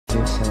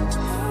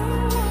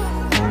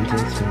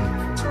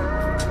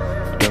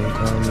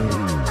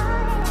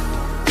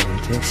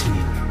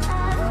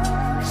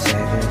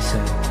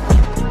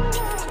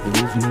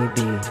leave me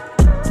be.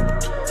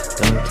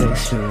 Don't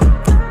text me,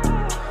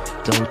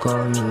 don't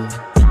call me,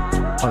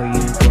 or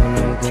you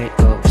gonna get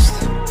ghost.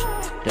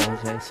 Don't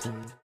text me.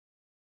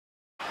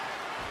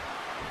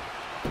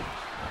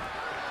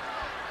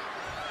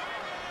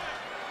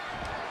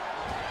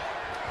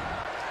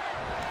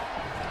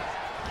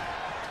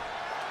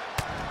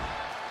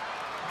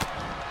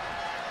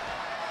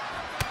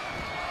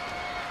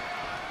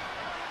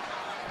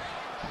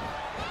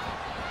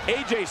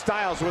 AJ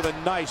Styles with a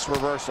nice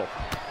reversal.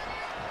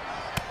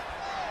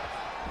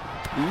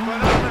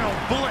 Phenomenal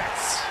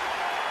blitz.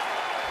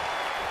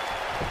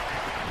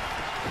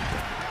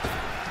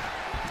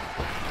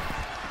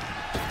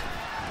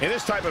 In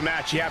this type of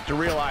match, you have to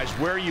realize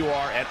where you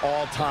are at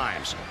all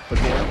times.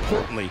 But more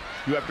importantly,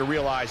 you have to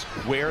realize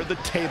where the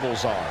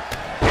tables are.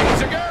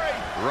 Enzuigiri!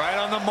 Right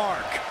on the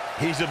mark.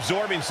 He's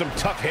absorbing some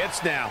tough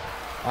hits now.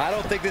 I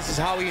don't think this is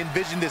how he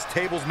envisioned this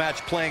tables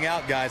match playing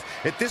out, guys.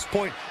 At this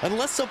point,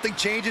 unless something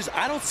changes,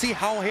 I don't see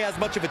how he has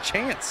much of a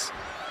chance.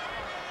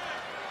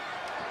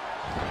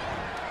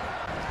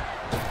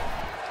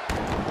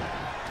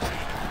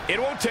 It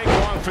won't take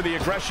long for the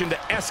aggression to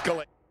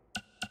escalate.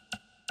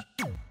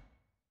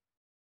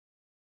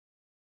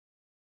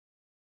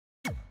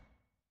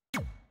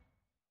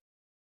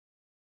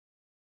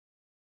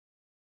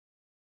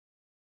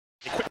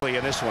 Quickly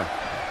in this one.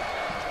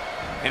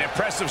 An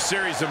impressive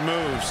series of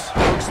moves.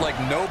 Looks like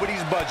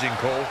nobody's budging,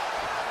 Cole.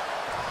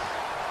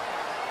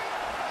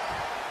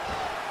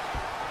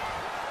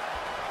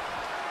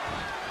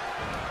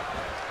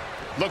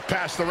 Look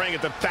past the ring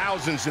at the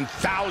thousands and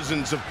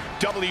thousands of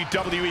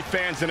WWE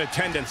fans in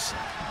attendance.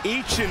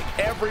 Each and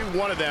every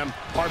one of them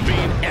are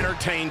being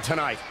entertained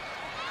tonight.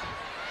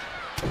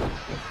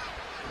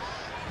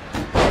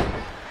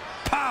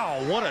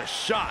 Pow, what a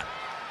shot.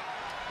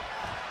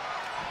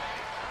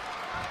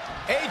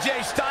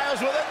 AJ Styles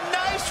with a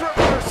nice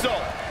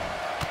reversal.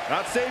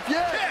 Not safe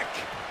yet. Kick.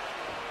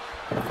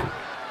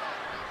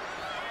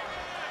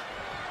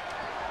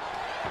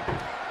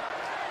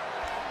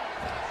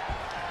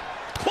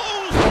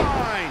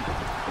 Clothesline.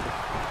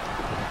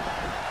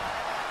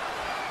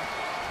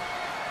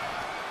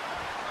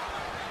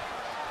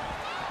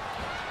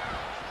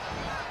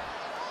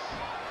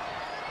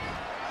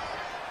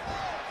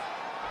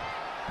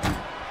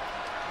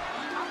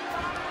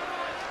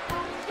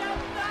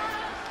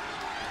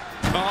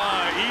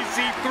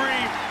 EC3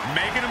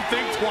 making him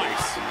think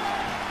twice.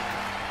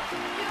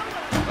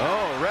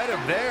 Oh, read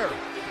him there.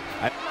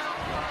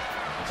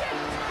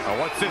 Oh,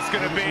 what's this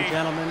going to be? Ladies and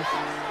gentlemen,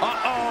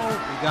 Uh-oh.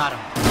 we got him.